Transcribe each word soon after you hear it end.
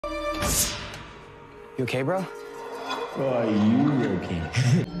You okay, bro? Are you okay?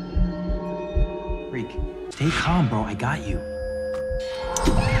 Tariq, stay calm, bro. I got you.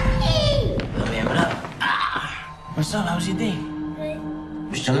 Let me have it up. What's up? How's your day? Good.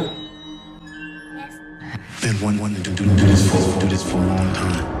 You chilling? Yes. Been wanting to do this for a long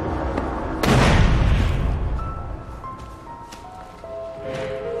time.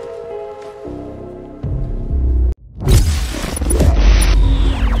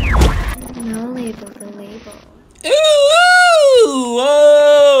 No label, the label. Ooh,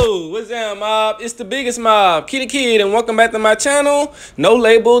 whoa, what's that, mob? It's the biggest mob, Kid the Kid, and welcome back to my channel, No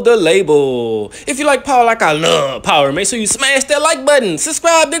Label, the Label. If you like power like I love power, make sure you smash that like button,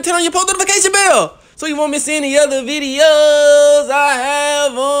 subscribe, then turn on your post notification bell, so you won't miss any other videos I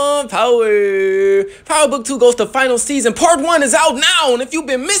have on Power. Power Book 2 goes to final season. Part 1 is out now, and if you've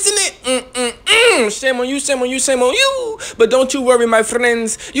been missing it, shame on you, shame on you, shame on you. But don't you worry, my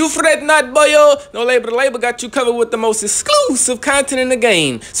friends. You fret not, boyo. No Label, the Label got you covered with the most exclusive content in the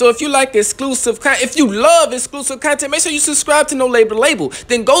game. So if you like exclusive content, if you love exclusive content, make sure you subscribe to No Label, the Label.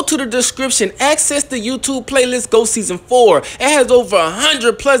 Then go to the description, access the YouTube playlist, Go Season 4. It has over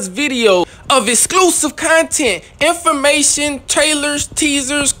 100+ videos of exclusive content, information, trailers,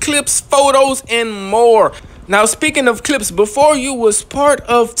 teasers, clips, photos, and more. Now, speaking of clips, before you was part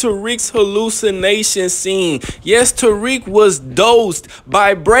of Tariq's hallucination scene. Yes, Tariq was dosed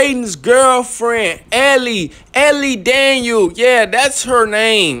by Braden's girlfriend, Ellie Daniel. Yeah, that's her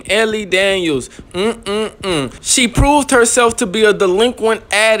name, Ellie Daniels. She proved herself to be a delinquent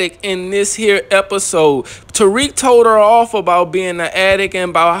addict in this here episode. Tariq told her off about being an addict and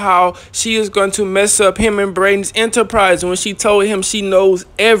about how she is going to mess up him and Braden's enterprise when she told him she knows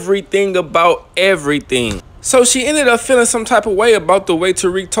everything about everything. So she ended up feeling some type of way about the way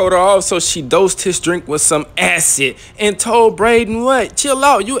Tariq told her off, so she dosed his drink with some acid and told Braden, what? Chill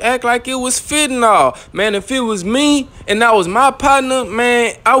out, you act like it was fentanyl. Man, if it was me and that was my partner,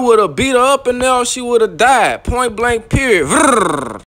 man, I would have beat her up and now she would have died. Point blank, period.